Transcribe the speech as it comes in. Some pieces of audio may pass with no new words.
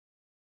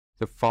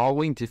The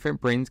following Different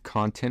Brains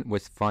content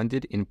was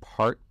funded in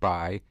part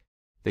by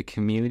the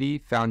Community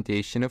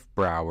Foundation of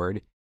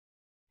Broward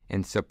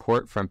and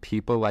support from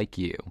people like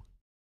you.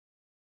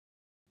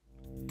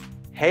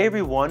 Hey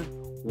everyone,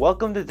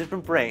 welcome to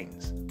Different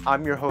Brains.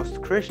 I'm your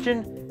host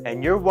Christian,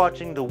 and you're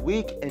watching The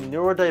Week in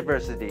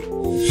Neurodiversity.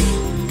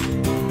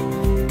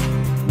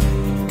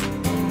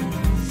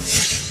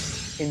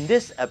 In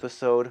this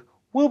episode,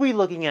 we'll be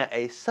looking at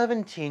a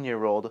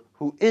 17-year-old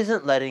who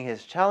isn't letting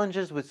his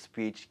challenges with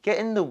speech get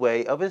in the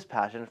way of his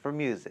passion for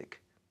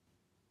music.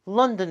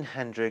 London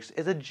Hendricks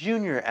is a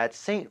junior at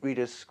St.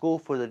 Rita's School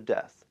for the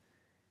Deaf.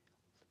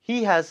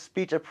 He has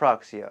speech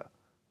apraxia,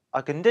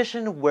 a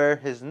condition where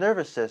his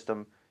nervous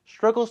system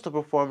struggles to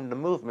perform the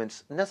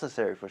movements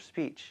necessary for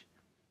speech.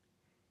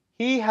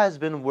 He has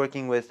been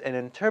working with an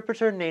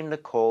interpreter named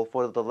Nicole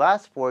for the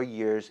last 4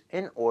 years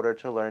in order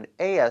to learn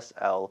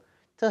ASL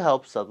to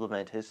help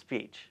supplement his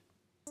speech.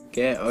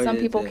 Some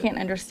people can't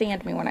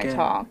understand me when I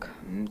talk.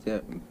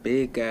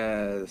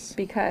 Because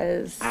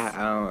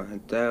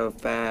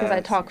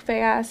I talk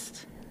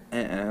fast.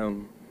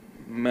 And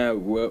my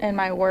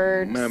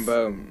words,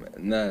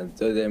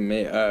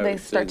 they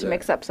start to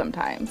mix up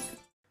sometimes.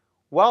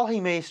 While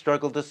he may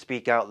struggle to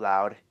speak out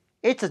loud,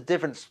 it's a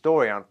different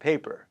story on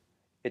paper.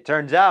 It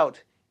turns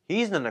out,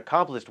 he's an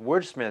accomplished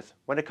wordsmith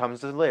when it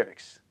comes to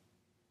lyrics.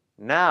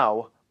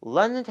 Now,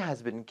 London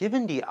has been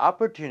given the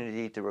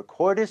opportunity to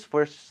record his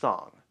first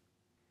song.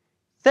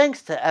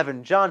 Thanks to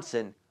Evan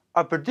Johnson,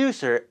 a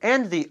producer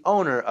and the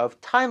owner of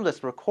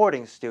Timeless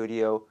Recording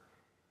Studio,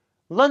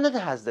 London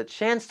has the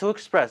chance to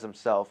express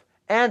himself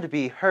and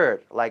be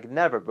heard like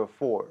never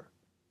before.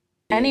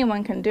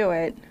 Anyone can do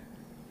it.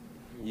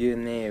 You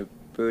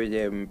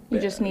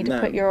just need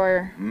to put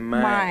your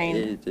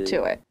mind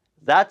to it.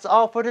 That's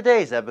all for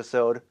today's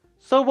episode.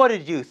 So what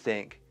did you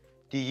think?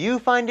 Do you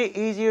find it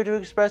easier to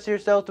express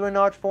yourself through an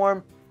art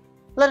form?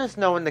 Let us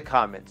know in the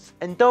comments,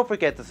 and don't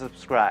forget to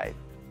subscribe.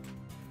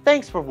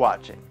 Thanks for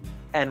watching,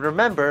 and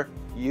remember,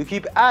 you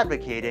keep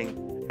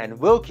advocating, and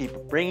we'll keep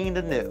bringing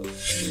the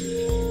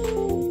news.